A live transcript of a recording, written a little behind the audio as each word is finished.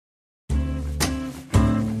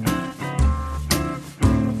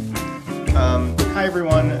Hi,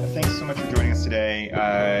 everyone. Thanks so much for joining us today.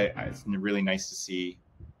 It's really nice to see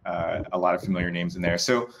a lot of familiar names in there.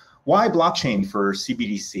 So why blockchain for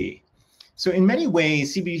CBDC? So in many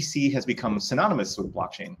ways, CBDC has become synonymous with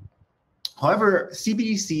blockchain. However,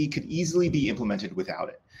 CBDC could easily be implemented without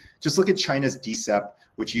it. Just look at China's DCEP,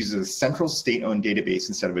 which uses a central state-owned database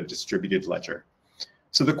instead of a distributed ledger.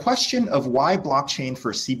 So the question of why blockchain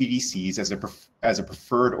for CBDCs as a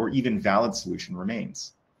preferred or even valid solution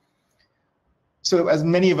remains. So as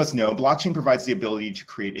many of us know, blockchain provides the ability to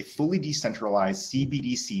create a fully decentralized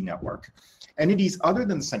CBDC network. Entities other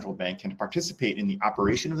than the central bank can participate in the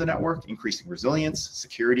operation of the network, increasing resilience,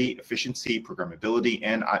 security, efficiency, programmability,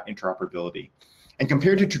 and interoperability. And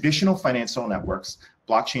compared to traditional financial networks,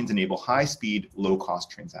 blockchains enable high-speed, low-cost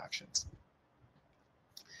transactions.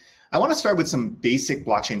 I want to start with some basic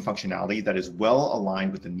blockchain functionality that is well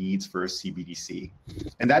aligned with the needs for a CBDC,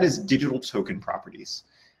 and that is digital token properties.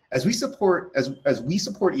 As we support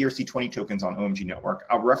ERC20 tokens on OMG Network,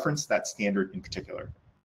 I'll reference that standard in particular.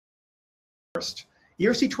 First,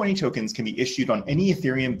 ERC20 tokens can be issued on any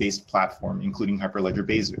Ethereum-based platform, including Hyperledger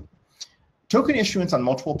Besu. Token issuance on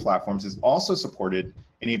multiple platforms is also supported,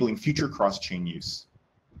 enabling future cross-chain use.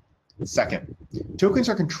 Second, tokens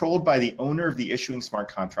are controlled by the owner of the issuing smart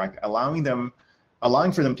contract, allowing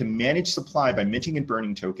for them to manage supply by minting and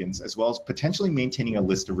burning tokens, as well as potentially maintaining a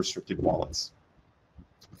list of restricted wallets.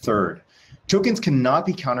 Third, tokens cannot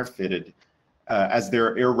be counterfeited as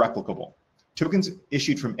they're irreplicable. Tokens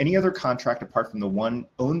issued from any other contract apart from the one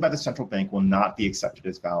owned by the central bank will not be accepted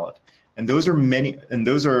as valid. And there are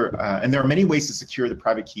many ways to secure the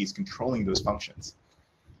private keys controlling those functions.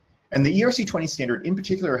 And the ERC20 standard in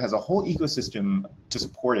particular has a whole ecosystem to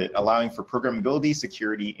support it, allowing for programmability,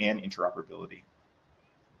 security, and interoperability.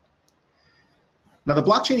 Now, the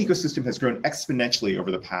blockchain ecosystem has grown exponentially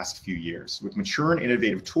over the past few years with mature and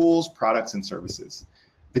innovative tools, products, and services.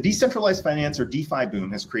 The decentralized finance or DeFi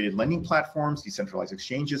boom has created lending platforms, decentralized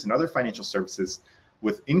exchanges, and other financial services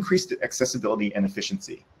with increased accessibility and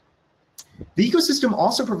efficiency. The ecosystem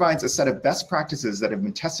also provides a set of best practices that have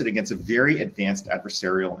been tested against a very advanced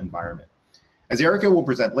adversarial environment. As Erica will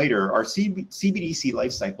present later, our CBDC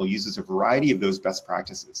lifecycle uses a variety of those best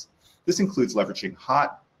practices. This includes leveraging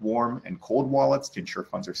hot, warm, and cold wallets to ensure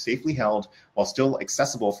funds are safely held while still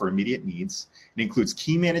accessible for immediate needs. It includes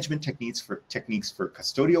key management techniques for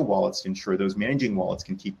custodial wallets to ensure those managing wallets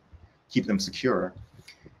can keep them secure.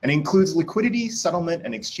 And it includes liquidity, settlement,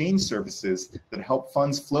 and exchange services that help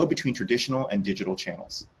funds flow between traditional and digital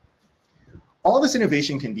channels. All this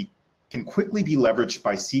innovation can quickly be leveraged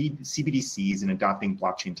by CBDCs in adopting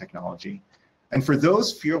blockchain technology. And for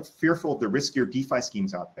those fearful of the riskier DeFi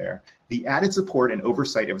schemes out there, the added support and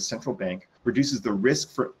oversight of a central bank reduces the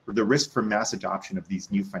risk for mass adoption of these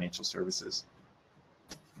new financial services.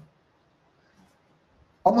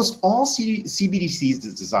 Almost all CBDC's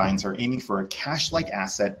designs are aiming for a cash-like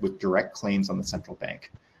asset with direct claims on the central bank.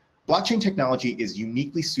 Blockchain technology is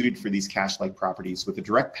uniquely suited for these cash-like properties with a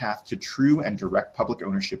direct path to true and direct public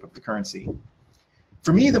ownership of the currency.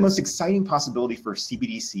 For me, the most exciting possibility for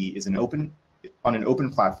CBDC is on an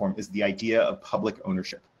open platform is the idea of public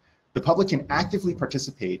ownership. The public can actively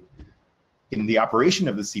participate in the operation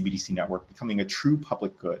of the CBDC network, becoming a true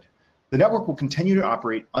public good. The network will continue to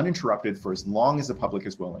operate uninterrupted for as long as the public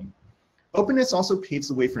is willing. Openness also paves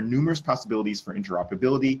the way for numerous possibilities for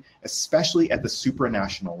interoperability, especially at the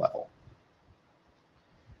supranational level.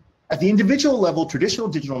 At the individual level, traditional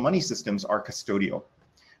digital money systems are custodial,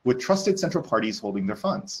 with trusted central parties holding their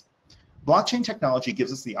funds. Blockchain technology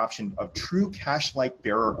gives us the option of true cash-like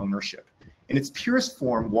bearer ownership. In its purest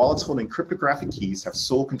form, wallets holding cryptographic keys have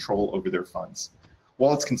sole control over their funds.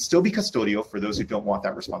 Wallets can still be custodial for those who don't want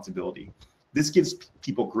that responsibility. This gives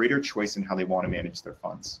people greater choice in how they want to manage their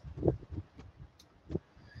funds.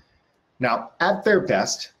 Now, at their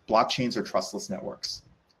best, blockchains are trustless networks.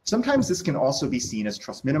 Sometimes this can also be seen as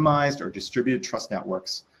trust minimized or distributed trust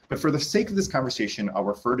networks, but for the sake of this conversation, I'll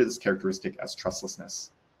refer to this characteristic as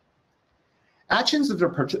trustlessness. Actions of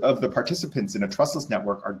the participants in a trustless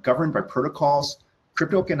network are governed by protocols,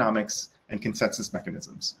 cryptoeconomics, and consensus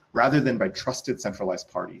mechanisms, rather than by trusted centralized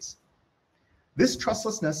parties. This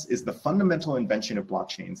trustlessness is the fundamental invention of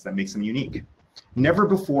blockchains that makes them unique. Never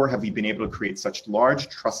before have we been able to create such large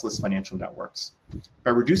trustless financial networks.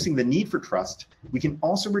 By reducing the need for trust, we can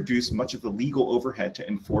also reduce much of the legal overhead to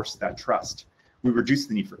enforce that trust. We reduce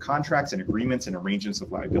the need for contracts and agreements and arrangements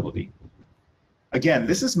of liability. Again,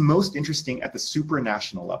 this is most interesting at the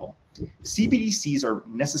supranational level. CBDCs are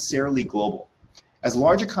necessarily global. As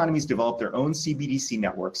large economies develop their own CBDC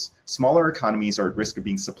networks, smaller economies are at risk of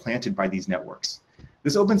being supplanted by these networks.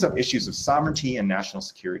 This opens up issues of sovereignty and national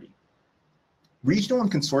security. Regional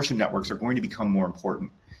and consortium networks are going to become more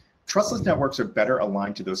important. Trustless networks are better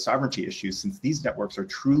aligned to those sovereignty issues since these networks are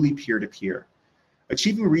truly peer-to-peer.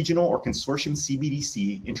 Achieving regional or consortium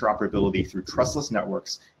CBDC interoperability through trustless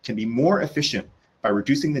networks can be more efficient by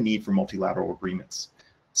reducing the need for multilateral agreements.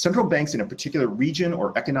 Central banks in a particular region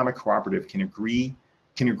or economic cooperative can agree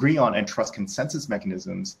on and trust consensus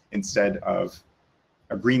mechanisms instead of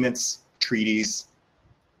agreements, treaties,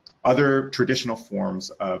 other traditional forms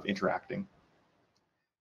of interacting.